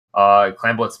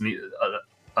Clan Blitz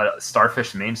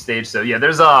Starfish main stage. So yeah,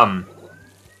 there's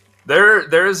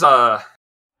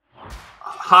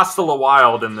Hostile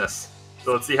Wild in this.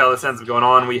 So let's see how this ends up going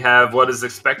on. We have what is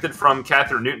expected from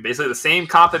Kathryn Newton. Basically the same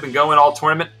comp they've been going all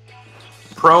tournament.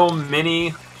 Pro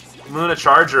Mini Luna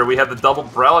Charger. We have the double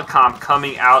Brella comp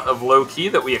coming out of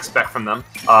Lowkey that we expect from them.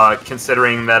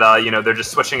 Considering that you know, they're just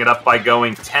switching it up by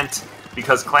going Tent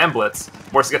because Clan Blitz.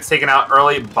 Morse gets taken out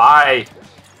early by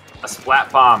a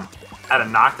Splat Bomb out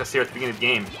of Noctis here at the beginning of the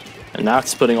game. And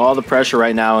Noctis putting all the pressure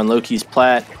right now in Lowkey's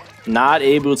Plat. Not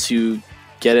able to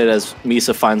get it as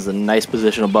Misa finds the nice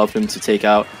position above him to take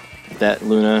out that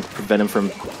Luna, prevent him from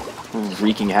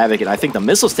wreaking havoc. And I think the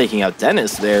missile's taking out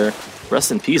Dennis there. Rest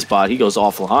in peace, bot. He goes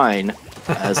offline.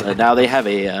 As now they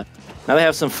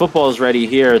have some footballs ready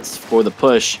here. It's for the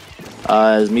push.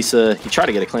 As Misa, he tried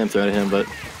to get a clam throw at him, but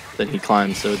then he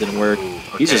climbed, so it didn't work. Ooh,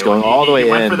 okay. He's just going all the way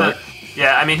in.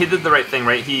 Yeah, I mean, he did the right thing,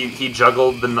 right? He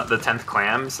juggled the 10th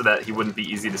clam so that he wouldn't be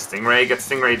easy to Stingray. Gets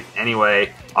Stingray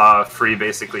anyway. Free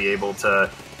basically able to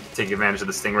take advantage of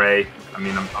the Stingray. I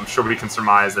mean, I'm sure we can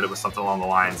surmise that it was something along the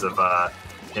lines of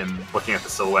him looking at the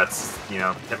silhouettes, you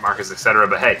know, hit markers, etc.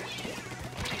 But hey,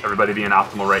 everybody being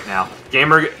optimal right now.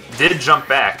 Gamer did jump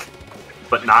back,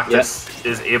 but Noctis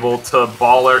is able to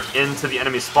baller into the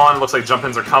enemy spawn. It looks like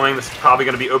jump-ins are coming. This is probably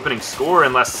going to be opening score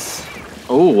unless...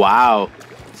 Oh, wow.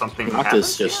 Something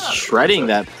Noctis just shredding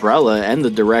that Brella and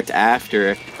the direct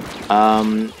after.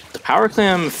 The power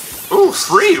clam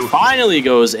free finally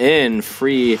goes in.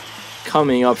 Free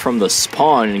coming up from the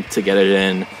spawn to get it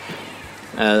in.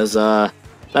 As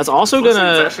that's also It's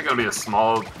actually gonna be a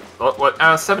small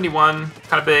 71,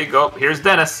 kind of big. Oh, here's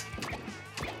Dennis.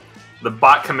 The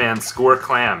bot command score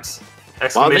clams.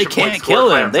 Well, they can't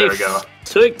kill him.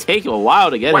 They take a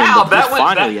while to get him, but that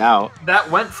finally out. That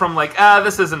went from like,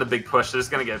 this isn't a big push, they're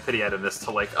just going to get a pity out of this,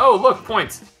 to like, oh, look,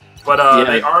 points. But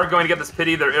they are going to get this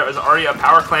pity. There is already a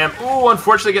power clam. Ooh,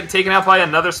 unfortunately getting taken out by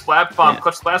another Splat Bomb.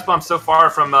 Clutch Splat Bomb so far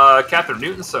from Kathryn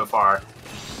Newton so far.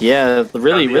 Yeah,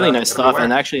 really nice stuff.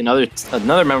 And actually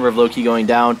another member of Lowkey going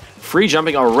down. Free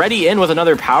jumping already in with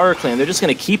another power clam. They're just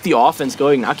going to keep the offense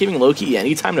going, not giving Lowkey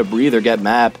any time to breathe or get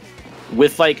map.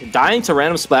 With like dying to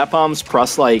random Splat Bombs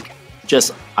plus like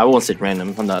just, I won't say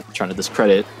random, I'm not trying to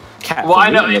discredit Kathryn well, I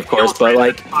know, Newton, of course, but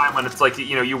like time when it's like,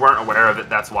 you know, you weren't aware of it,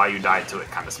 that's why you died to it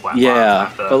kind of Splat yeah,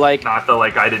 Bombs. but like not the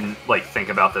like I didn't like think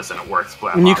about this and it worked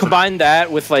Splat when Bombs. you combine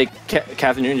that with like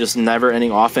Kathryn Newton just never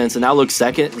ending offense, and now look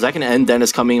second and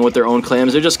Dennis coming in with their own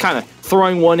clams. They're just kind of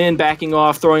throwing one in, backing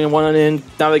off, throwing one in.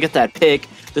 Now they get that pick.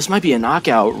 This might be a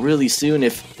knockout really soon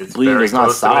if bleeding does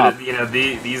not stop. You know,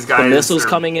 these guys. The missiles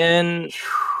coming in.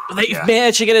 They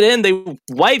managed to get it in. They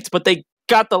wiped, but they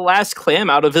got the last clam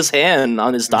out of his hand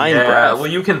on his dying breath. Well,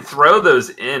 you can throw those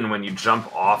in when you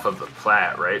jump off of the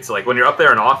plat, right? So, like, when you're up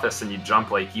there in office and you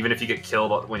jump, like, even if you get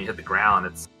killed when you hit the ground,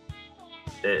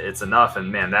 it's enough.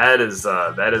 And, man, that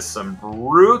is some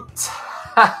brutal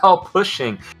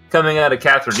pushing coming out of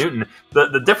Kathryn Newton.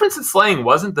 The difference in slaying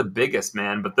wasn't the biggest,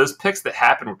 man, but those picks that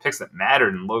happened were picks that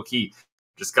mattered, and Lowkey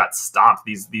just got stomped.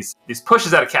 These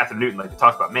pushes out of Kathryn Newton, like we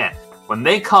talked about, man, when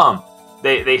they come,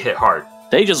 they hit hard.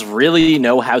 They just really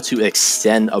know how to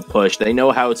extend a push. They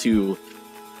know how to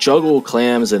juggle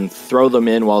clams and throw them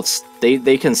in while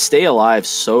they can stay alive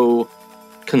so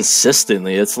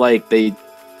consistently. It's like they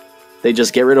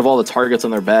just get rid of all the targets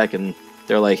on their back and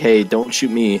they're like, hey, don't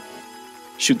shoot me,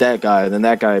 shoot that guy. And then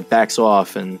that guy backs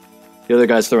off and the other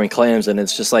guy's throwing clams, and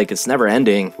it's just like it's never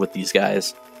ending with these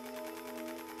guys.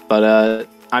 But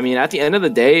I mean, at the end of the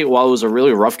day, while it was a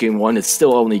really rough game one, it's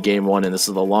still only game one, and this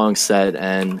is a long set,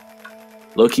 and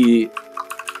Lowkey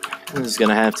is going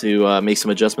to have to make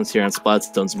some adjustments here on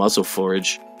Splatstone's Muscle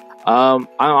Forge. I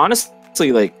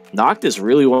honestly, like, Noctis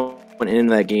really went in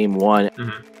that game one.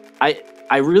 Mm-hmm.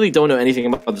 I really don't know anything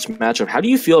about this matchup. How do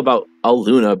you feel about a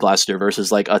Luna Blaster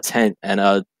versus, like, a Tent and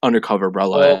a Undercover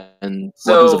Brella and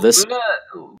weapons of this?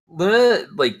 Luna,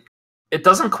 like, it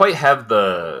doesn't quite have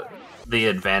the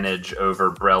advantage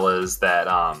over Brellas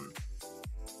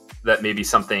that maybe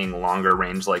something longer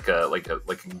range like a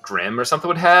Grim or something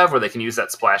would have, where they can use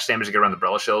that splash damage to get around the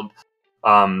Brella shield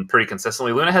pretty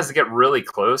consistently. Luna has to get really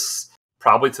close,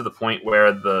 probably to the point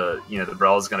where the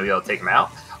Brella is going to be able to take him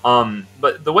out.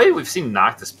 But the way we've seen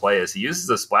Noctis play is he uses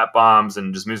the Splat Bombs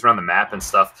and just moves around the map and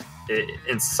stuff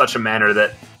in such a manner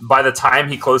that by the time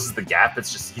he closes the gap,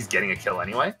 it's just he's getting a kill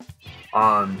anyway.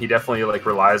 He definitely like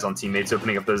relies on teammates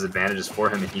opening up those advantages for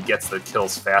him, and he gets the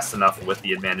kills fast enough with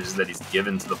the advantages that he's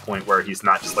given to the point where he's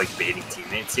not just like baiting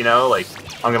teammates, you know, like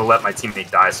I'm gonna let my teammate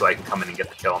die so I can come in and get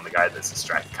the kill on the guy that's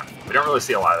distracted kind of. We don't really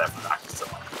see a lot of that from Noctis,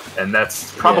 and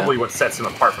that's probably what sets him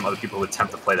apart from other people who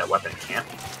attempt to play that weapon and can't.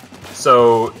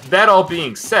 So that all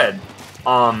being said,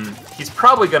 he's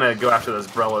probably going to go after those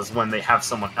Brellas when they have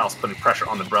someone else putting pressure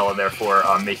on the Brella, therefore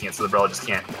making it so the Brella just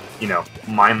can't,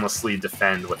 mindlessly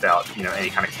defend without, any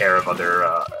kind of care of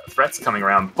other threats coming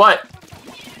around. But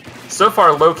so far,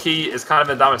 Lowkey is kind of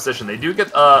in a dominant position. They do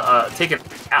get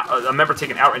a member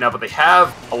taken out right now, but they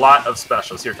have a lot of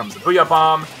specials. Here comes the Booyah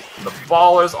Bomb. The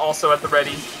Baller's also at the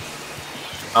ready.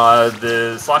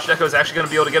 The Slosh Deco is actually going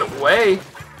to be able to get away.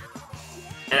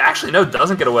 And actually, no,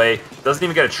 doesn't get away. Doesn't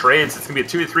even get a trade, so it's going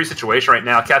to be a 2v3 situation right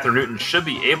now. Kathryn Newton should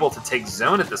be able to take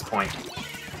zone at this point.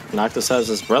 Noctis has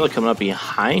his brother coming up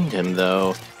behind him,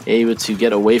 though. Able to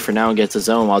get away for now and get to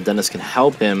zone while Dennis can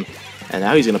help him. And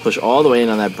now he's going to push all the way in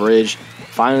on that bridge.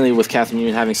 Finally, with Kathryn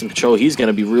Newton having some control, he's going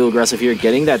to be real aggressive here,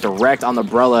 getting that direct on the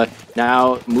Brella.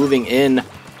 Now moving in,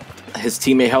 his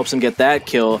teammate helps him get that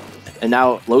kill. And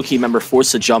now Lowkey member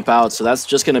forced to jump out, so that's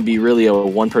just going to be really a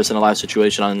one-person alive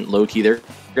situation on Lowkey. They're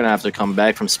going to have to come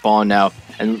back from spawn now.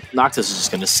 And Noctis is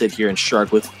just going to sit here and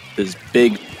shark with his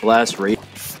big blast rate.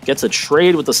 Gets a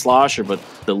trade with the Slosher, but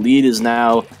the lead is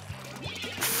now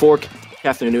for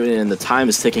Kathryn Newton, and the time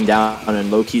is ticking down,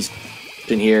 and Lowkey's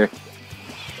in here.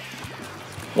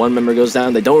 One member goes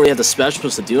down. They don't really have the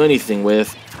specials to do anything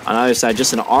with. On the other side,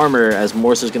 just an armor, as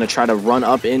Morse is going to try to run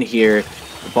up in here.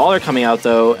 The Baller coming out,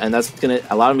 though, and that's going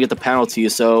to allow them to get the penalty,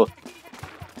 so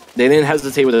they didn't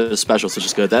hesitate with the specials, which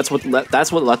is good. That's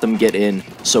what let them get in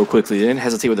so quickly. They didn't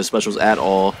hesitate with the specials at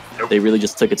all. Nope. They really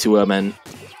just took it to them, and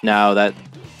now that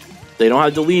they don't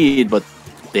have the lead, but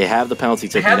they have the penalty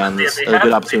ticking down. It's a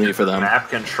good opportunity for them. Map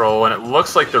control, and it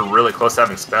looks like they're really close to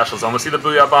having specials. Almost see the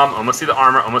Booyah Bomb, almost see the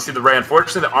armor, almost see the Ray.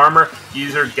 Unfortunately, the armor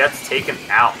user gets taken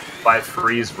out by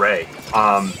Freeze Ray.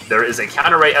 There is a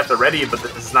counter Ray at the ready, but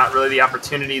this is not really the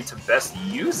opportunity to best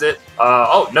use it.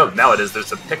 Oh, no, now it is.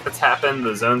 There's a pick that's happened.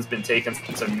 The zone's been taken.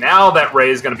 So now that Ray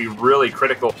is going to be really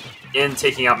critical in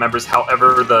taking out members.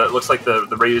 However, it looks like the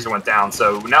Ray user went down.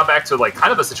 So now back to like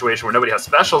kind of a situation where nobody has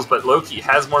specials, but Lowkey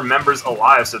has more members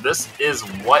alive. So this is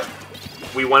what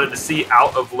we wanted to see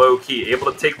out of Lowkey.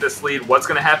 Able to take this lead. What's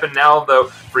going to happen now, though?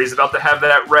 Freeze about to have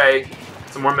that Ray.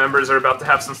 Some more members are about to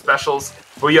have some specials.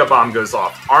 Booyah Bomb goes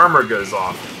off. Armor goes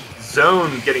off.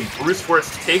 Zone getting brute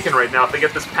force taken right now. If they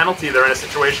get this penalty, they're in a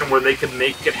situation where they could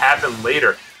make it happen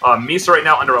later. Misa right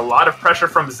now under a lot of pressure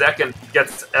from Zekin.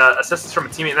 Gets assistance from a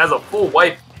teammate and has a full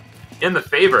wipe in the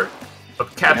favor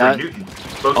of Kathryn Newton.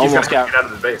 Lowkey's going to have to get out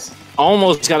of the base.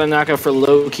 Almost got a knockout for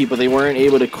Lowkey, but they weren't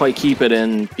able to quite keep it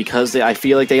in because I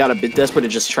feel like they got a bit desperate to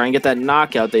just try and get that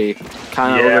knockout. They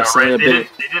kind of overextended a bit,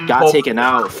 got taken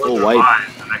out, full wipe.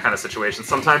 In that kind of situation,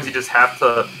 sometimes you just have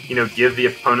to, give the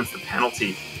opponents the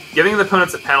penalty. Giving the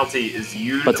opponents a penalty is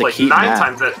usually like 9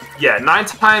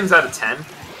 times out of 10.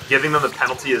 Giving them the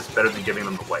penalty is better than giving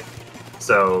them the wipe.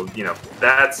 So,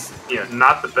 that's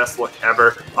not the best look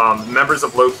ever. Members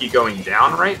of Lowkey going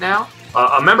down right now.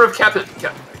 A member of Kathryn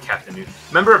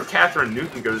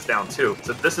Newton goes down too.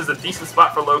 So this is a decent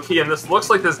spot for Lowkey, and this looks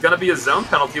like there's going to be a zone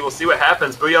penalty. We'll see what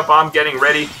happens. Booyah Bomb getting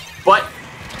ready, but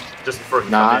just before he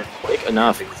not quick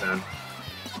enough.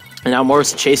 And now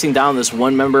Morris chasing down this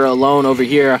one member alone over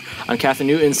here on Kathryn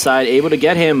Newton's side, able to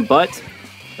get him, but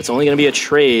it's only going to be a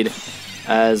trade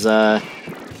as,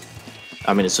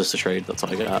 it's just a trade. That's all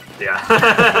I got.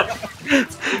 Yeah.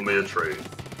 It's only a trade.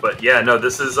 But yeah, no,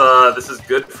 this is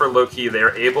good for Lowkey.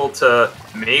 They're able to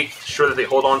make sure that they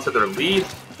hold on to their lead,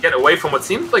 get away from what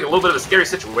seems like a little bit of a scary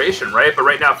situation, right? But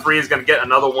right now, Free is going to get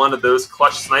another one of those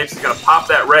clutch snipes. He's going to pop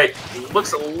that Ray. He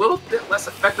looks a little bit less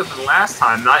effective than last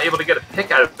time, not able to get a pick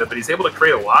out of it, but he's able to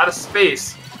create a lot of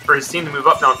space for his team to move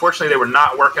up. Now, unfortunately, they were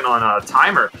not working on a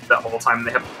timer that whole time, and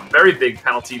they have a very big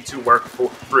penalty to work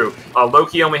through.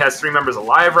 Lowkey only has 3 members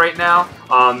alive right now.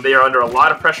 They are under a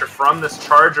lot of pressure from this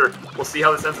Charger. We'll see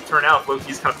how this ends up turning out if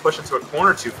Lowkey's kind of pushed into a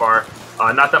corner too far.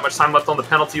 Not that much time left on the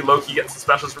penalty. Lowkey gets the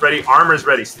specials ready. Armor's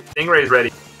ready. Stingray's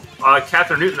ready.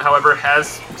 Kathryn Newton, however, has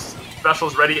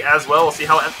specials ready as well. We'll see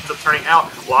how it ends up turning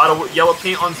out. A lot of yellow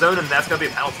paint on zone, and that's going to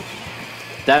be a penalty.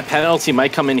 That penalty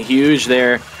might come in huge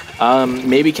there.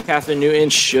 Maybe Kathryn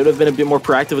Newton should have been a bit more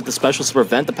proactive with the specials to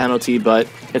prevent the penalty, but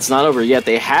it's not over yet.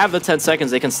 They have the 10 seconds.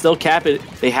 They can still cap it.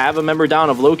 They have a member down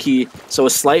of Lowkey, so a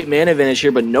slight man advantage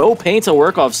here, but no paint to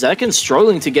work off. Zekin's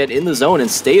struggling to get in the zone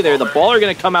and stay there. The Baller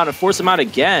going to come out and force him out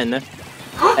again,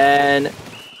 and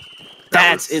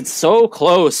it's so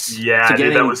close. Yeah, to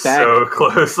getting that was back. So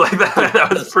close. Like that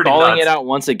was pretty stalling nuts. It out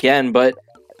once again, but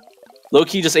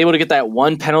Lowkey just able to get that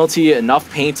one penalty, enough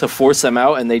paint to force them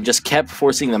out, and they just kept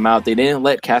forcing them out. They didn't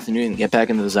let Kathryn Newton get back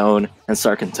into the zone and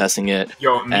start contesting it.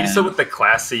 Yo, Misa with the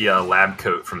classy lab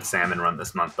coat from Salmon Run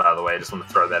this month, by the way. I just want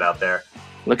to throw that out there.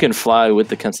 Looking fly with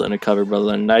the Kensel undercover,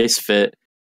 brother. Nice fit.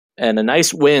 and a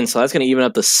nice win. So that's going to even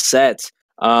up the set.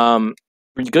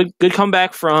 Good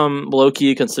comeback from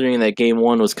Lowkey, considering that game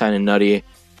 1 was kind of nutty.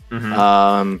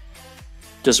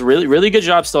 Just really good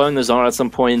job stalling the zone at some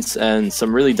points, and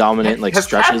some really dominant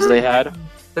stretches they had.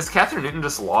 Has Kathryn Newton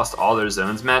just lost all their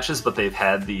zones matches, but they've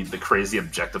had the crazy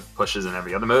objective pushes in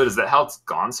every other mode? Is that how it's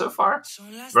gone so far?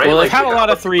 Right? Well, they've had a lot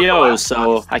of 3-0s,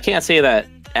 so I can't say that.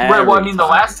 Right, well, I mean, the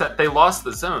last set, they lost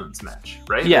the zones match,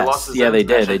 right? Yes, they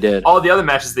did. All the other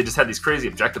matches, they just had these crazy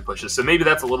objective pushes, so maybe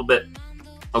that's a little bit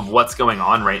of what's going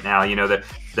on right now. You know, that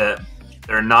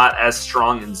they're not as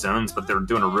strong in zones, but they're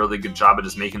doing a really good job of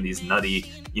just making these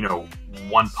nutty,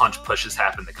 one-punch pushes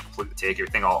happen that completely take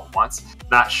everything all at once.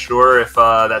 Not sure if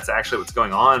that's actually what's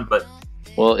going on, but...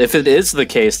 Well, if it is the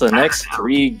case, the next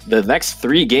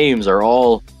three games are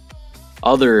all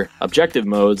other objective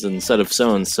modes instead of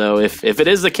zones. So if it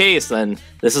is the case, then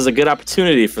this is a good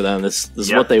opportunity for them. This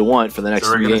is what they want for the next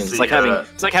 3 games.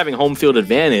 It's like having home field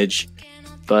advantage,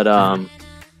 but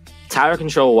tower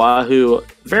control Wahoo,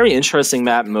 very interesting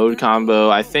map mode combo.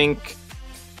 I think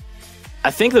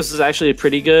this is actually a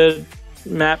pretty good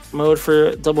map mode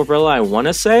for Double Umbrella, I want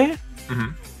to say.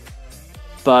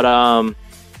 But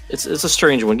it's a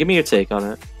strange one. Give me your take on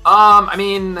it. I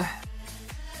mean,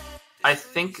 I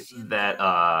think that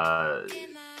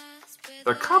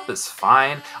their comp is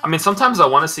fine. I mean, sometimes I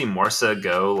want to see Morsa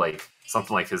go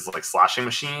something like his sloshing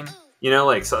machine.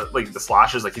 The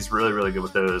slashers, he's really good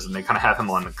with those, and they kind of have him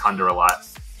on the Kunder a lot.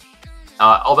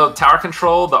 Although tower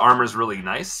control, the armor is really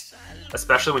nice,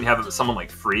 especially when you have someone like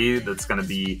Free that's going to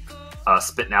be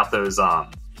spitting out those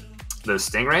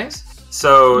stingrays.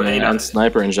 So and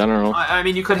sniper in general. I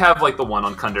mean, you could have the one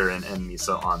on Kunder and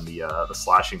Misa on the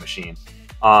slashing machine.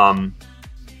 I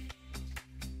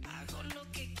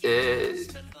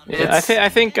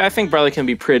think Bradley can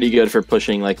be pretty good for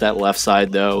pushing that left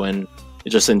side though, and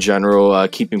just in general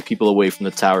keeping people away from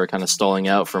the tower, kind of stalling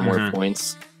out for more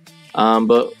points.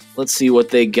 But let's see what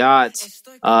they got.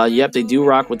 Yep, they do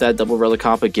rock with that double relic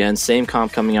comp again. Same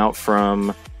comp coming out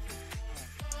from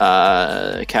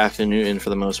Kathryn Newton for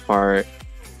the most part.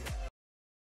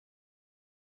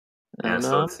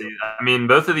 So let's see. I mean,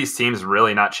 both of these teams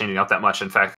really not changing up that much. In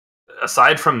fact,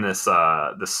 aside from this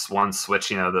one switch,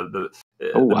 the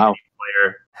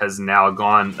player has now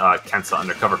gone Kensa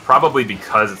undercover, probably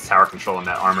because it's tower control and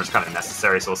that armor is kind of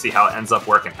necessary. So we'll see how it ends up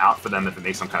working out for them, if it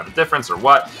makes some kind of a difference or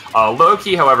what.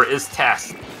 Lowkey, however, is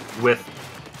tasked with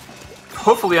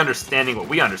hopefully understanding what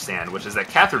we understand, which is that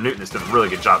Kathryn Newton is doing a really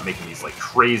good job making these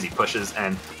crazy pushes,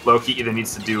 and Lowkey either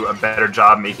needs to do a better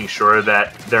job making sure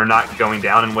that they're not going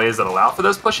down in ways that allow for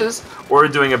those pushes, or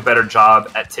doing a better job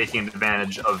at taking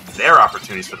advantage of their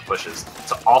opportunities for the pushes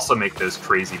to also make those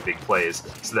crazy big plays,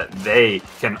 so that they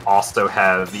can also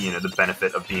have the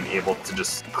benefit of being able to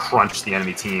just crunch the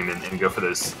enemy team and go for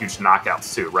those huge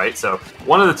knockouts too, right? So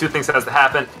one of the two things has to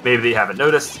happen. Maybe they haven't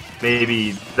noticed.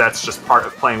 Maybe that's just part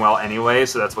of playing well anyway.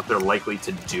 So that's what they're likely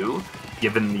to do,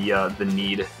 given the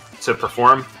need to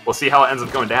perform. We'll see how it ends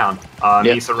up going down.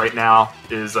 Misa right now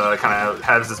is kind of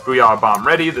has this Booyah Bomb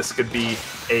ready. This could be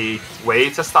a way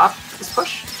to stop this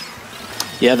push.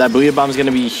 Yeah, that Booyah Bomb is going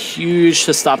to be huge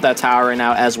to stop that tower right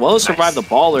now, as well as survive the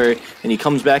baller, and he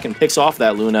comes back and picks off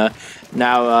that Luna.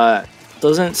 Now,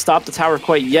 doesn't stop the tower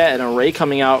quite yet, an array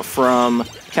coming out from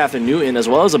Kathryn Newton, as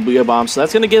well as a Booyah Bomb, so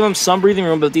that's going to give him some breathing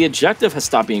room, but the objective has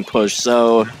stopped being pushed,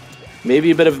 so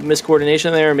maybe a bit of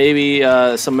miscoordination there, maybe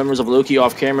some members of Lowkey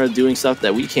off camera doing stuff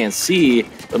that we can't see.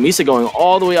 But Misa going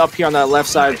all the way up here on that left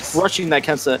side, crushing that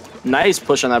Kensa. Nice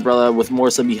push on that brother with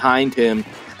Morsa behind him.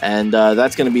 And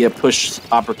that's going to be a push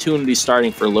opportunity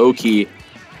starting for Lowkey.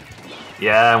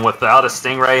 Yeah, and without a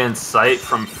Stingray in sight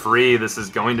from Free, this is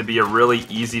going to be a really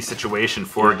easy situation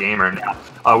for Gamer. Now,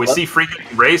 we see Free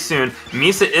getting Ray soon.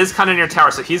 Misa is kind of near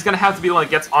tower, so he's going to have to be the one that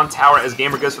gets on tower as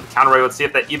Gamer goes for the counter Ray. Let's see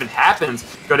if that even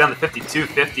happens. Go down to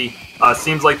 52-50.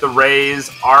 Seems like the Rays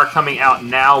are coming out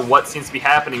now. What seems to be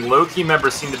happening? Lowkey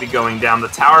members seem to be going down. The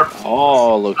tower...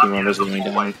 Oh, Lowkey members are going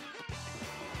down.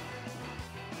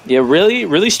 Yeah,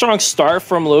 really strong start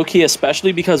from Lowkey,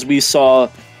 especially because we saw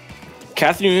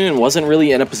Kathryn Newton wasn't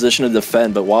really in a position to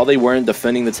defend, but while they weren't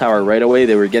defending the tower right away,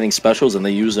 they were getting specials, and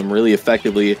they used them really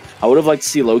effectively. I would have liked to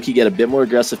see Lowkey get a bit more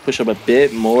aggressive, push up a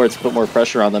bit more to put more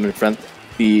pressure on them and prevent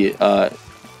the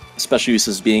special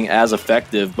uses being as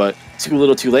effective, but too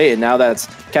little too late, and now that's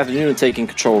Kathryn Newton taking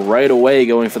control right away,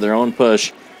 going for their own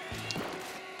push.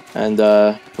 And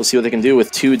we'll see what they can do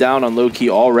with 2 down on Lowkey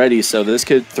already, so this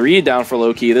could 3 down for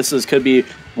Lowkey. This could be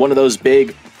one of those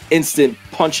big instant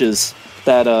punches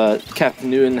that Kathryn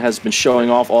Newton has been showing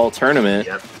off all tournament.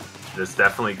 Yep, this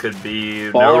definitely could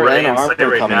be Baller no Ray in and sight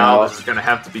right coming now. out. This is going to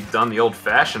have to be done the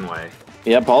old-fashioned way.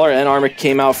 Yeah, Baller and armor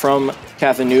came out from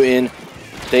Kathryn Newton.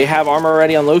 They have armor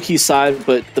already on Lowkey's side,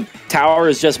 but the tower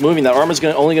is just moving. That armor's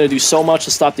only going to do so much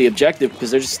to stop the objective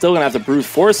because they're just still going to have to brute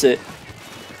force it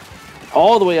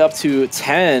all the way up to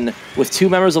 10 with 2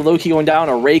 members of Lowkey going down,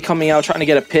 a Ray coming out trying to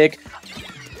get a pick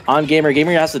on Gamer.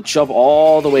 Gamer has to jump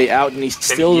all the way out, and he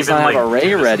still does not have a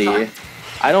Ray ready.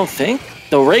 I don't think.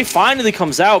 The Ray finally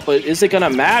comes out, but is it going to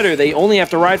matter? They only have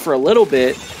to ride for a little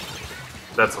bit.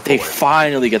 They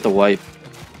finally get the wipe.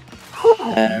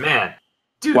 Man.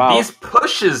 Dude, wow. These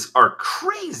pushes are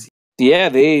crazy. Yeah,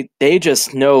 they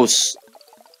just know.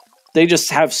 They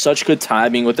just have such good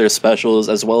timing with their specials,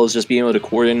 as well as just being able to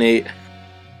coordinate,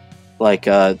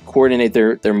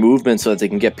 their movement so that they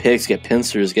can get picks, get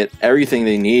pincers, get everything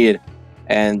they need.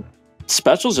 And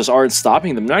specials just aren't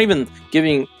stopping them. Not even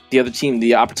giving the other team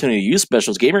the opportunity to use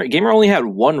specials. Gamer only had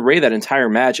 1 Ray that entire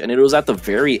match, and it was at the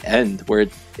very end where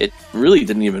it really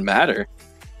didn't even matter.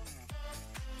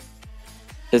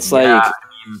 It's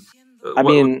I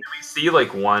mean, we see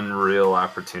like 1 real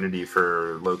opportunity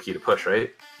for Lowkey to push,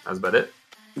 right? That's about it.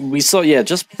 We saw, yeah,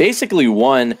 just basically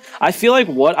 1. I feel like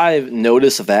what I've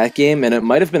noticed of that game, and it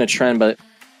might have been a trend, but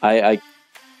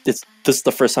this is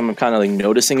the first time I'm kind of like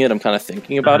noticing it. I'm kind of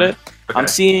thinking about it. Okay. I'm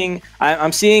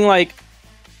seeing like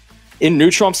in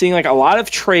neutral, I'm seeing like a lot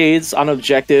of trades on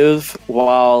objective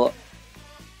while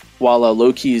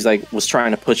Lowkey's was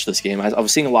trying to push this game. I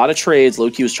was seeing a lot of trades.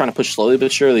 Lowkey was trying to push slowly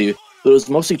but surely, but it was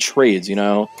mostly trades, you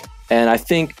know. And I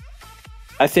think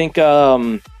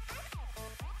Kathryn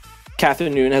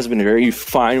Newton has been very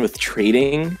fine with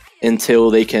trading until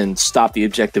they can stop the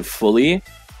objective fully.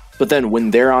 But then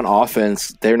when they're on offense,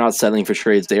 they're not settling for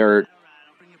trades. They are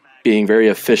being very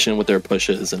efficient with their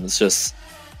pushes, and it's just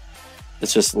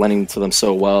lending to them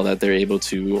so well that they're able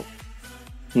to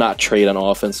not trade on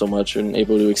offense so much and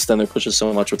able to extend their pushes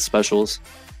so much with specials.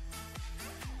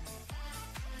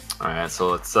 All right,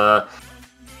 so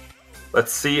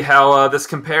let's see how this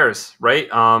compares, right?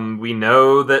 We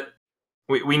know that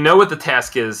we know what the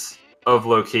task is of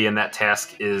Lowkey, and that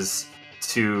task is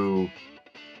to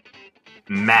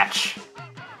match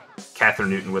Kathryn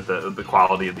Newton with the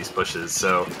quality of these pushes.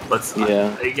 So let's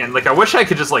again, I wish I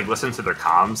could just listen to their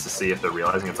comms to see if they're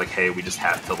realizing it's hey, we just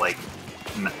have to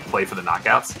play for the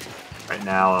knockouts. Right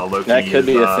now, Lowkey that could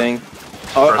be a thing.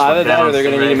 Either that, or they're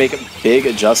going to need to make big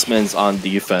adjustments on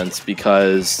defense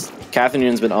because Kathryn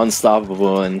Newton's been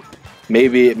unstoppable, and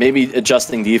maybe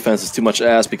adjusting defense is too much to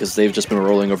ask because they've just been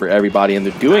rolling over everybody, and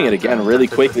they're doing it again really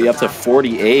quickly up to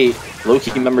 48.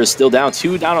 Lowkey member is still down.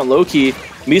 2 down on Lowkey.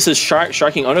 Misa's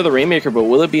sharking under the Rainmaker, but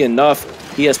will it be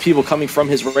enough? He has people coming from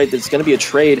his right. There's going to be a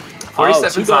trade.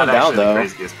 47's not actually the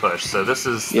craziest push, so this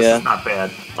is not bad.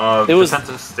 It was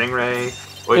defensive Stingray.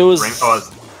 Wait, it was.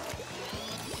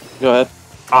 Go ahead.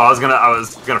 Oh, I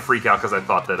was gonna freak out because I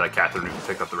thought that Kathryn Newton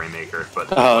picked up the Rainmaker, but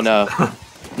no.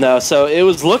 No, so it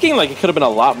was looking like it could have been a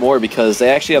lot more because they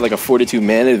actually had a 42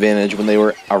 man advantage when they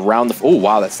were around the. Oh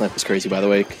wow, that snipe was crazy, by the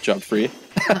way. Jump free.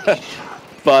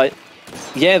 But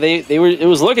yeah, they were. It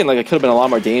was looking like it could have been a lot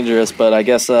more dangerous, but I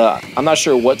guess I'm not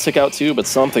sure what took out 2, but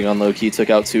something on Lowkey took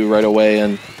out 2 right away,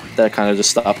 and that kind of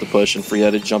just stopped the push, and Free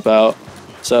had to jump out.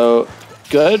 So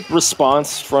good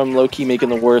response from Lowkey, making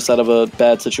the worst out of a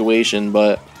bad situation,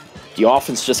 but the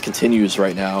offense just continues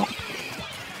right now.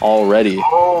 Already.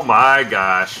 Oh my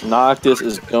gosh. Noctis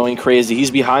is going crazy. He's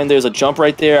behind. There's a jump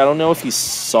right there. I don't know if he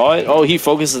saw it. Oh, he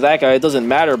focuses that guy. It doesn't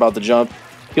matter about the jump.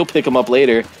 He'll pick him up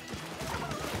later.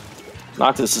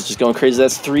 Noctis is just going crazy.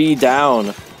 That's 3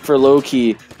 down for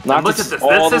Lowkey. Noctis look at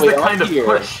this. This is the kind of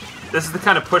push. This is the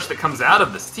kind of push that comes out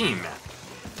of this team, man.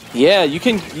 Yeah, you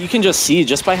can just see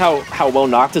just by how well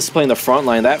Noctis is playing the front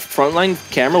line. That front line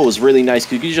camera was really nice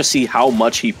because you could just see how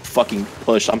much he fucking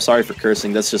pushed. I'm sorry for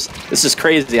cursing. It's just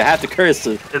crazy. I have to curse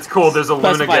to. It's cool. There's a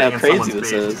Luna getting in someone's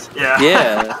face. Is.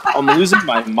 Yeah, I'm losing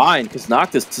my mind because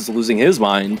Noctis is losing his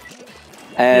mind.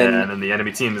 And then the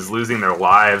enemy team is losing their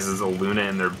lives as a Luna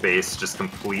in their base just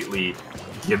completely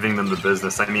giving them the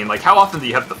business. I mean, how often do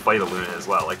you have to fight a Luna as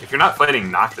well? If you're not fighting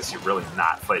Noctis, you're really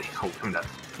not fighting a Luna.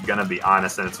 Gonna be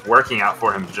honest, and it's working out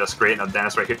for him just great. Now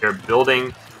Dennis right here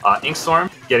building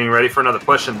Inkstorm, getting ready for another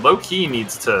push, and Lowkey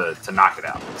needs to knock it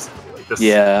out.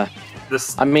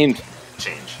 This I mean,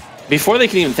 change. Before they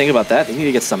can even think about that, they need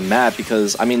to get some map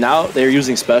because I mean now they're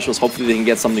using specials. Hopefully they can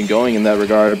get something going in that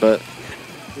regard, but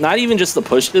not even just the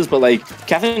pushes, but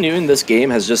Kathryn Newton, this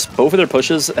game has just both of their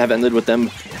pushes have ended with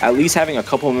them at least having a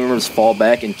couple of members fall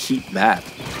back and keep map.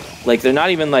 They're not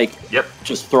even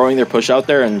just throwing their push out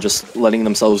there and just letting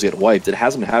themselves get wiped. It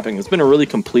hasn't been happening. It's been a really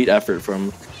complete effort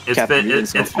from Kathryn Newton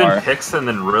so far. Been picks and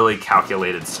then really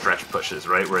calculated stretch pushes,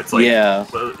 right? Where it's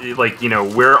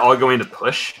we're all going to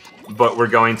push. but we're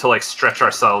going to like stretch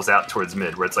ourselves out towards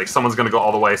mid, where it's like someone's going to go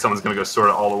all the way, someone's going to go sort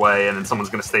of all the way, and then someone's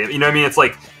going to stay. You know what I mean? It's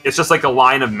like it's just like a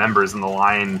line of members, and the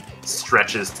line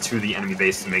stretches to the enemy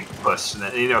base to make the push. And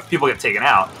then, you know, if people get taken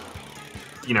out,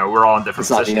 you know, we're all in different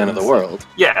positions. It's not the end of the world.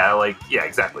 Yeah, like yeah,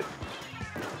 exactly.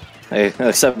 Hey,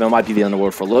 except it might be the end of the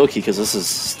world for Lowkey, because this is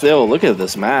still, look at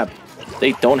this map.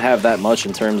 They don't have that much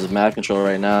in terms of map control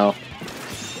right now.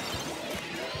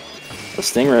 The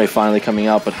Stingray finally coming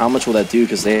out, but how much will that do?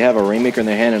 Because they have a Rainmaker in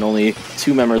their hand and only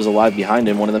 2 members alive behind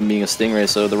him, one of them being a Stingray.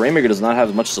 So the Rainmaker does not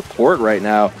have much support right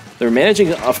now. They're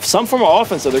managing some form of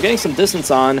offense, so they're getting some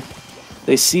distance on.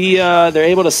 They see they're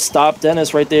able to stop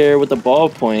Dennis right there with the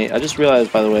ballpoint. I just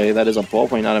realized, by the way, that is a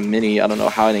ballpoint, not a mini. I don't know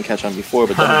how I didn't catch on before,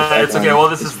 but it's okay. Well,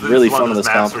 this is really one fun of this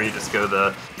those maps comp. where you just go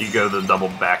the double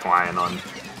back line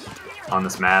on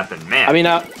this map, and man, I mean,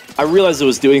 I realized it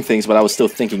was doing things, but I was still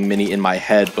thinking mini in my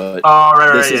head. But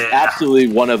this is absolutely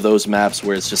one of those maps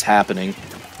where it's just happening,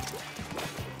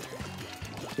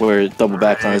 where double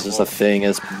backline is just a thing.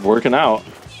 It's working out.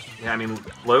 Yeah, I mean,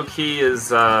 Lowkey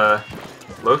is,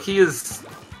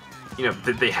 you know,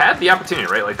 they had the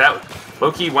opportunity, right? Like that,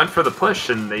 Lowkey went for the push,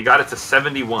 and they got it to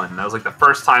 71. That was like the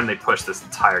first time they pushed this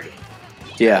entire game.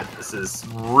 Yeah. This is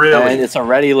really... And it's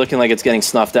already looking like it's getting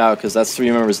snuffed out, because that's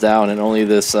 3 members down, and only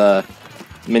this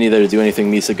mini there to do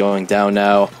anything. Misa going down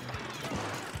now.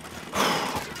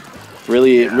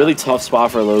 Really tough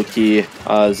spot for Lowkey.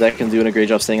 Zekin doing a great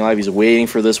job staying alive. He's waiting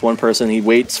for this one person. He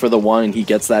waits for the one, and he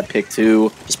gets that pick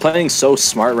too. Just playing so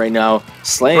smart right now.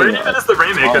 Slaying. Or even as the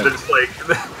Rainmaker, they're just like...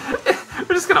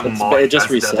 we're just going to maul it just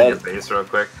reset. Base real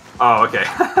quick. Oh, okay.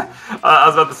 I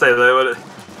was about to say, they would...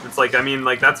 It's like, I mean,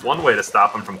 like, that's one way to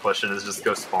stop him from pushing is just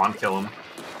go spawn kill him.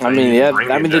 I mean, yeah,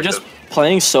 I mean, they're just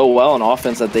playing so well on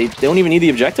offense that they don't even need the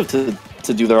objective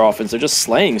to do their offense. They're just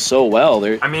slaying so well.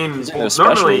 I mean,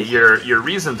 normally your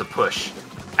reason to push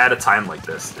at a time like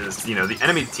this is, you know, the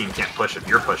enemy team can't push if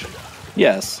you're pushing.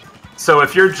 Yes. So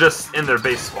if you're just in their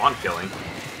base spawn killing,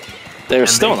 they're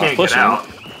still not pushing.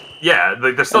 Yeah,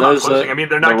 like they're still not pushing. I mean,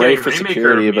 they're not getting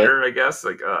Rainmaker meter, I guess.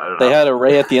 Like, I don't know. They had a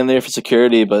Ray at the end there for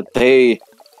security, but they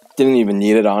didn't even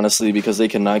need it, honestly, because they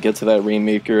cannot get to that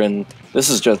Rainmaker, and this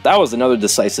is just, that was another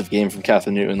decisive game from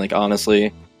Kathryn Newton, like,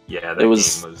 honestly. Yeah, that game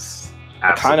was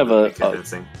kind of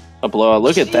convincing. A blowout.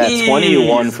 Look at that,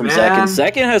 21 from Zekin.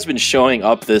 Zekin has been showing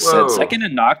up this set. Zekin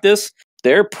and Noctis,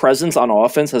 their presence on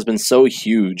offense has been so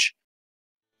huge.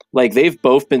 Like, they've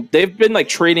been like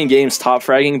trading games, top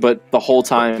fragging, but the whole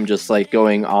time just like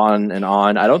going on and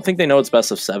on. I don't think they know it's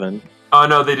best of 7. Oh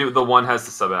no, they do. The one has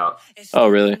to sub out. Oh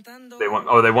really? They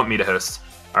want me to host.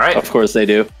 All right. Of course they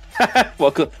do.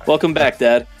 Welcome back,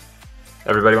 Dad.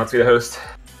 Everybody wants me to host.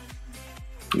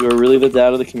 You are really the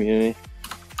dad of the community.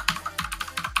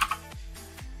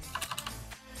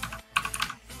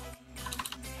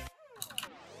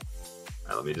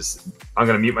 All right, I'm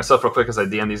gonna mute myself real quick as I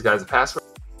DM these guys a password.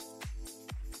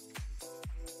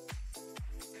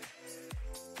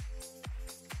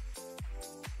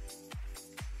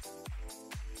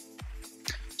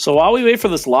 So while we wait for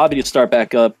this lobby to start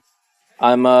back up,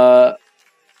 I'm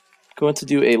going to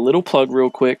do a little plug real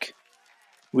quick.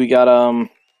 We got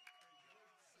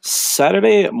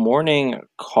Saturday morning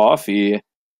coffee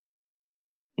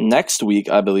next week,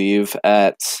 I believe,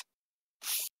 at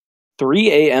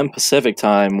 3 a.m. Pacific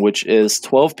time, which is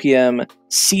 12 p.m.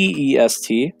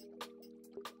 CEST.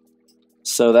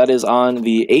 So that is on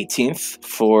the 18th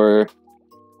for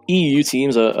EU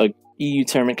teams, a EU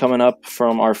tournament coming up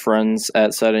from our friends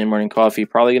at Saturday Morning Coffee.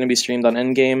 Probably going to be streamed on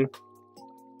Endgame.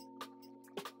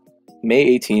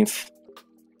 May 18th.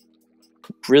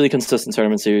 Really consistent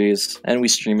tournament series. And we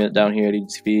stream it down here at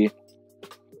EndGameTV.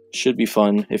 Should be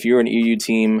fun. If you're an EU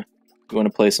team, you want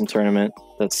to play some tournament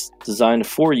that's designed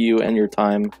for you and your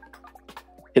time,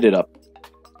 hit it up.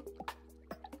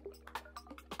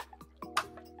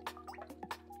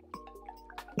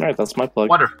 Alright, that's my plug.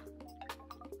 Wonderful.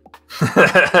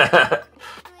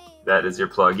 That is your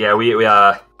plug. Yeah, we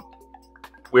are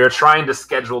trying to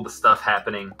schedule the stuff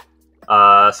happening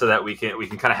so that we can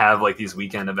kind of have like these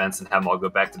weekend events and have them all go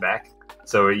back to back.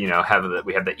 So you know,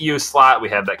 we have the EU slot, we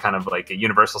have that kind of like a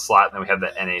universal slot, and then we have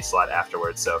the NA slot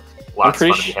afterwards. So lots of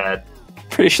fun to be had.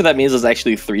 Pretty sure that means there's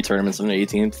actually 3 tournaments on the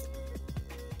 18th.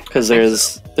 Because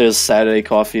there's Saturday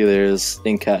Coffee, there's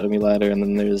Academy Ladder, and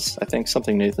then there's, I think,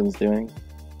 something Nathan's doing.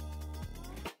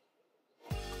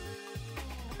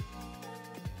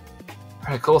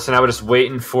 Alright, cool. So now we're just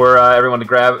waiting for everyone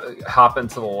to hop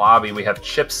into the lobby. We have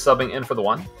Chip subbing in for the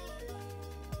one.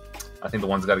 I think the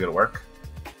one's got to go to work.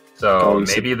 So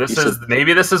maybe this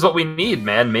is what we need,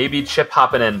 man. Maybe Chip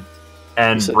hopping in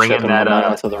and bringing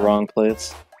that to the wrong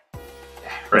place.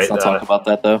 right? Let's not talk about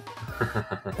that though.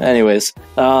 Anyways,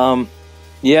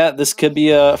 yeah, this could be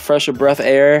a fresh of breath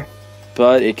air,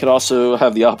 but it could also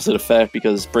have the opposite effect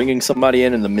because bringing somebody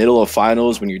in the middle of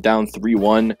finals when you're down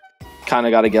 3-1, kind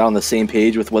of got to get on the same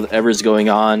page with whatever's going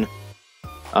on.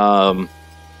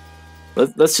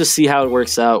 Let's just see how it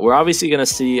works out. We're obviously gonna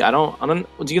see. I don't.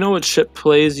 Do you know what Chip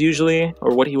plays usually,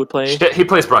 or what he would play? He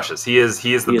plays brushes. He is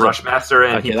the brush master,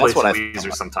 and he plays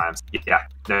tweezers sometimes. Yeah,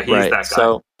 no, he's that guy.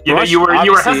 So you were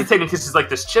hesitating because he's like,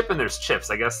 there's Chip and there's Chips.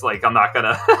 I guess like I'm not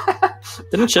gonna.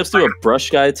 Didn't Chips do a brush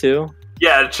guy too?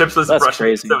 Yeah, Chips was That's brush.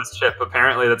 crazy. So was Chip.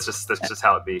 Apparently, that's just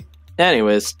how it be.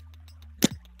 Anyways,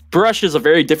 brush is a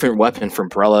very different weapon from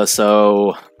Brella.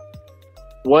 So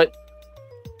what?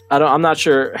 I'm not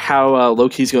sure how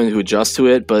Lowkey's going to adjust to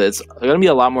it, but it's going to be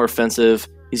a lot more offensive.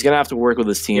 He's going to have to work with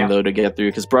his team, though, to get through,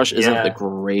 because Brush isn't the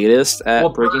greatest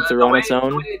at breaking through on its own.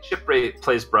 The way Chip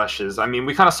plays brushes, I mean,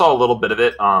 we kind of saw a little bit of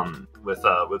it with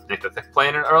Nick the Thick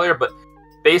playing it earlier, but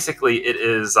basically it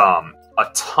is a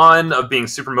ton of being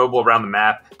super mobile around the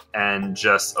map and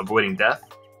just avoiding death.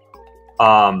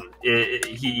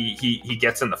 He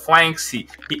gets in the flanks. He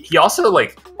also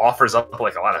like offers up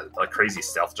like a lot of like crazy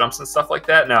stealth jumps and stuff like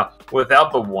that. Now,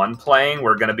 without the one playing,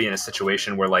 we're gonna be in a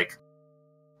situation where like,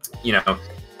 you know,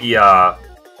 he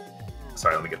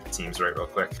sorry, let me get the teams right real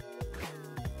quick.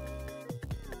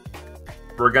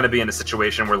 We're gonna be in a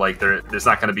situation where like there's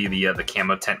not gonna be the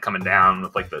camo tent coming down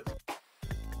with like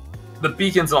the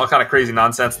beacons and all kind of crazy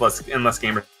nonsense unless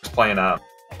gamers playing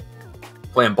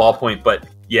ballpoint, but.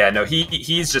 Yeah, no,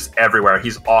 he's just everywhere.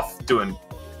 He's off doing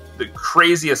the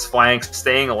craziest flanks,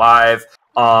 staying alive,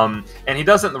 and he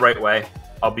does it in the right way.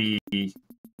 I'll be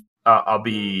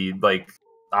like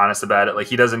honest about it. Like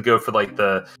he doesn't go for like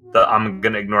the I'm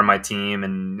gonna ignore my team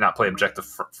and not play objective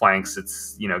flanks.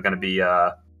 It's gonna be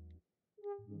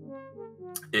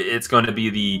it's going to be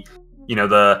the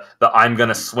I'm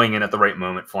gonna swing in at the right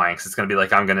moment flanks. It's gonna be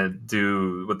like I'm gonna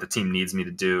do what the team needs me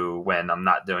to do when I'm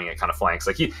not doing it kind of flanks.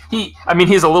 Like I mean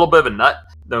he's a little bit of a nut,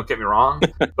 don't get me wrong,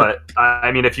 but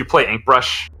I mean if you play Ink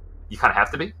Brush, you kind of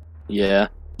have to be. Yeah,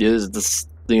 this is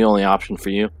the only option for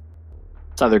you.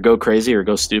 It's either go crazy or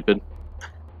go stupid.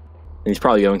 And he's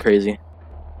probably going crazy.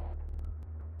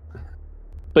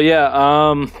 But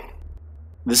yeah,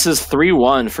 this is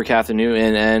 3-1 for Kathryn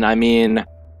Newton, and I mean,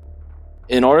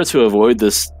 in order to avoid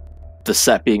the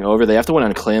set being over, they have to win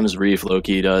on Clam's Reef,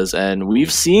 Lowkey does, and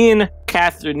we've seen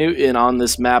Kathryn Newton on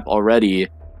this map already,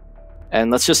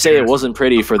 and let's just say it wasn't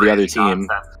pretty for the other team.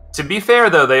 To be fair,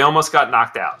 though, they almost got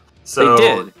knocked out. So they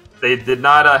did. They did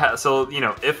not, so,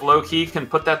 if Lowkey can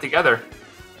put that together,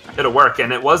 it'll work,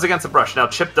 and it was against a brush. Now,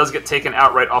 Chip does get taken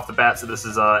out right off the bat, so this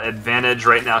is an advantage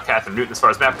right now, Kathryn Newton, as far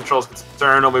as map control is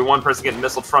concerned. Only one person getting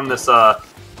missiled from this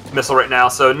missile right now,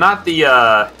 so not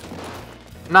the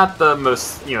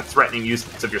most threatening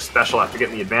use of your special after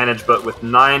getting the advantage, but with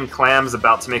 9 clams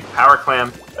about to make a power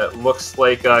clam, it looks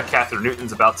like Kathryn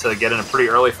Newton's about to get in a pretty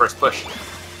early first push.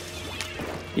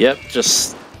 Yep,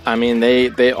 I mean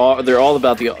they're all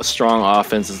about the strong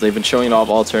offenses. They've been showing it off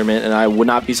all tournament, and I would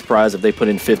not be surprised if they put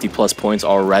in 50+ points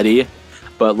already.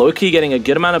 But Lowkey getting a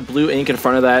good amount of blue ink in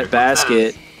front of that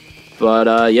basket.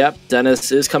 But, yep,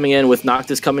 Dennis is coming in with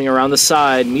Noctis coming around the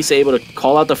side. Misa able to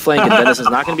call out the flank, and Dennis is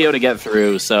not going to be able to get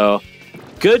through. So,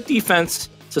 good defense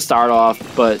to start off,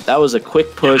 but that was a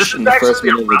quick push in the first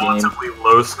minute of the game. This is actually a relatively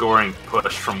low-scoring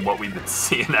push from what we've been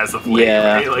seeing as of late.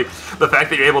 Yeah. Right? Like, the fact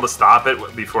that you're able to stop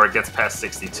it before it gets past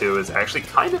 62 is actually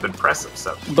kind of impressive.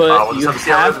 So, but we'll just have to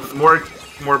see how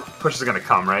more pushes are going to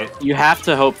come, right? You have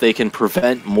to hope they can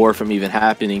prevent more from even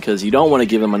happening, because you don't want to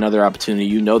give them another opportunity.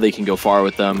 You know they can go far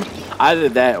with them. Either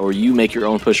that, or you make your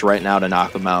own push right now to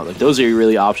knock them out. Like, those are your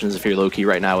really options if you're Lowkey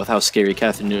right now with how scary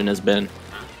Kathryn Newton has been.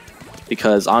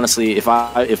 Because honestly, if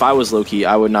I was Lowkey,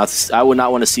 I would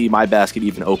not want to see my basket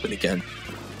even open again,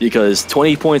 because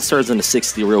 20 points turns into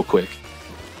 60 real quick.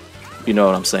 You know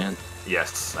what I'm saying?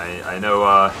 Yes, I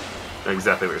know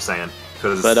exactly what you're saying,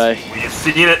 because we've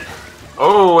seen it.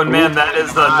 Oh, and man, that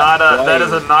is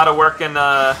not a working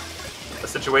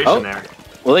situation there.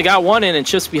 Well, they got one in, and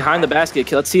Chip's behind the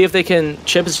basket. Let's see if they can.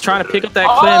 Chip is trying to pick up that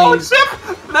clam. Oh,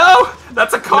 Chip! No,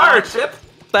 that's a card, Chip.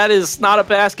 That is not a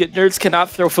basket. Nerds cannot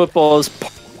throw footballs.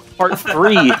 Part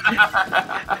 3.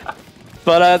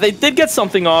 But they did get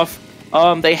something off.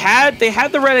 They had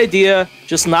the right idea,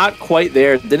 just not quite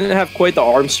there. Didn't have quite the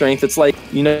arm strength. It's like,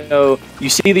 you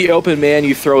see the open man,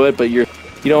 you throw it, but you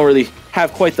don't really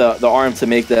have quite the arm to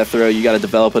make that throw. You got to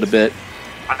develop it a bit.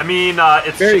 I mean,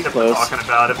 it's very Chip close. We're talking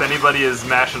about. If anybody is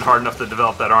mashing hard enough to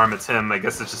develop that arm, it's him. I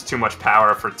guess it's just too much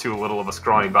power for too little of a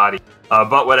scrawny body.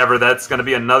 But whatever, that's going to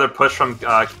be another push from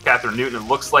Kathryn Newton. It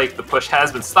looks like the push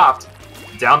has been stopped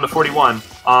down to 41.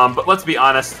 But let's be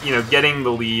honest, you know, getting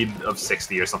the lead of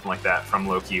 60 or something like that from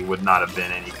Lowkey would not have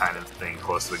been any kind of thing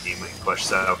close to a game-winning push.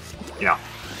 So, you know.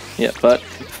 Yeah, but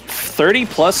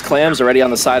 30-plus clams already on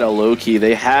the side of Lowkey.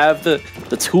 They have the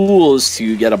tools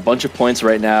to get a bunch of points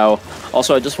right now.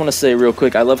 Also, I just want to say real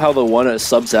quick, I love how the one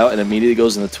subs out and immediately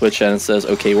goes in the Twitch chat and says,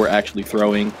 "Okay, we're actually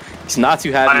throwing." He's not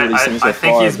too happy with these things so far. I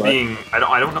think he's being. I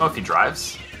don't know if he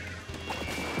drives,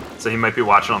 so he might be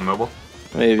watching on mobile.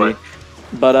 Maybe.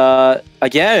 But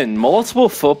again, multiple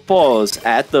footballs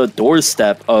at the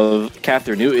doorstep of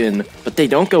Kathryn Newton, but they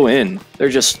don't go in. They're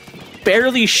just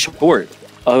barely short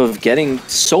of getting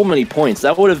so many points.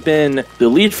 That would have been the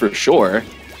lead for sure.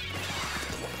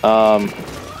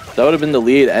 That would have been the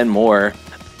lead and more.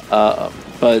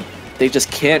 But they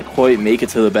just can't quite make it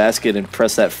to the basket and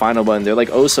press that final button. They're like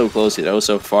oh so close yet oh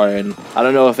so far. And I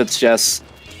don't know if it's just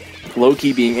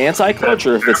Lowkey being anti-clutch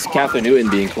or if it's Kathryn Newton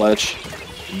being clutch.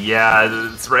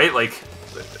 Yeah, it's right. Like,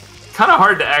 kind of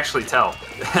hard to actually tell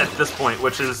at this point,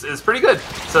 which is pretty good.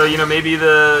 So, you know, maybe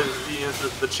the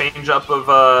change up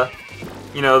of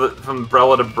you know, from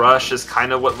Brella to Brush is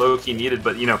kind of what Lowkey needed.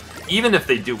 But, you know, even if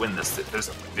they do win this, there's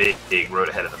a big road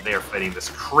ahead of them. They are fighting this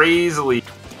crazily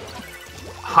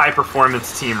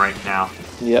high-performance team right now.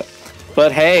 Yep.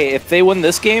 But, hey, if they win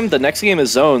this game, the next game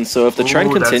is zone. So if the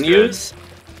trend continues...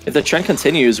 If the trend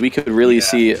continues, we could really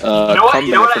see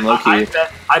comeback from Lowkey.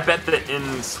 I bet that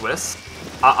in Swiss,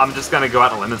 I'm just going to go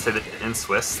out on a limb and say that in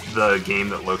Swiss, the game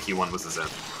that Lowkey won was a zone.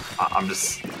 I'm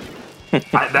just...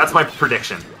 that's my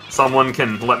prediction. Someone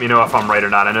can let me know if I'm right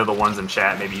or not. I know the ones in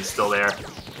chat, maybe he's still there.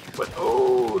 But,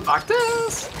 oh,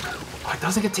 Noctis! Oh, it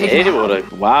doesn't get taken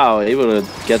out. Wow, able to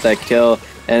get that kill.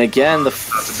 And again, the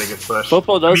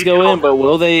football does go in, but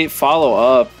will they follow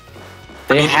up?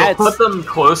 They had put them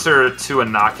closer to a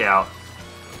knockout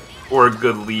or a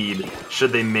good lead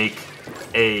should they make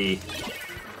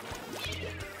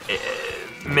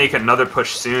another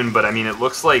push soon. But I mean, it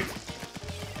looks like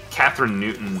Kathryn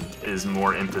Newton is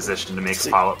more in position to make a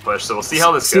follow-up push. So we'll see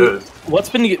how this goes. What's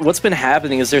been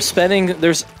happening is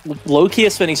Lowkey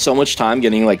is spending so much time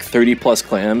getting like 30+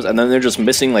 clams, and then they're just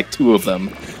missing like 2 of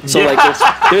them. So like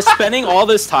they're spending all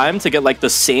this time to get like the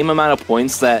same amount of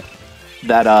points that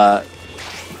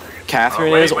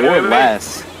Kathryn is, or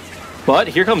less. But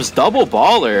here comes double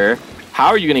baller. How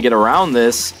are you going to get around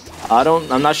this?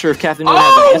 I'm not sure if Kathryn Newton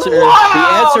has an answer. The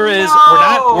answer is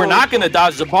we're not going to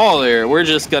dodge the baller. We're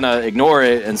just going to ignore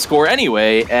it and score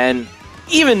anyway, and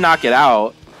even knock it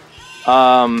out.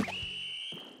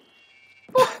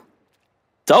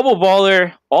 Double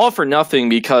baller, all for nothing,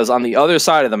 because on the other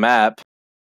side of the map,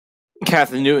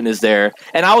 Kathryn Newton is there,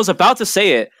 and I was about to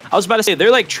say it. They're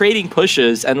like trading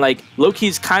pushes, and like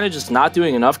Lowkey's kind of just not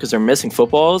doing enough because they're missing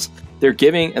footballs. And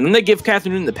then they give Kathryn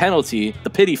Newton the penalty, the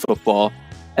pity football,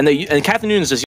 and Kathryn Newton is just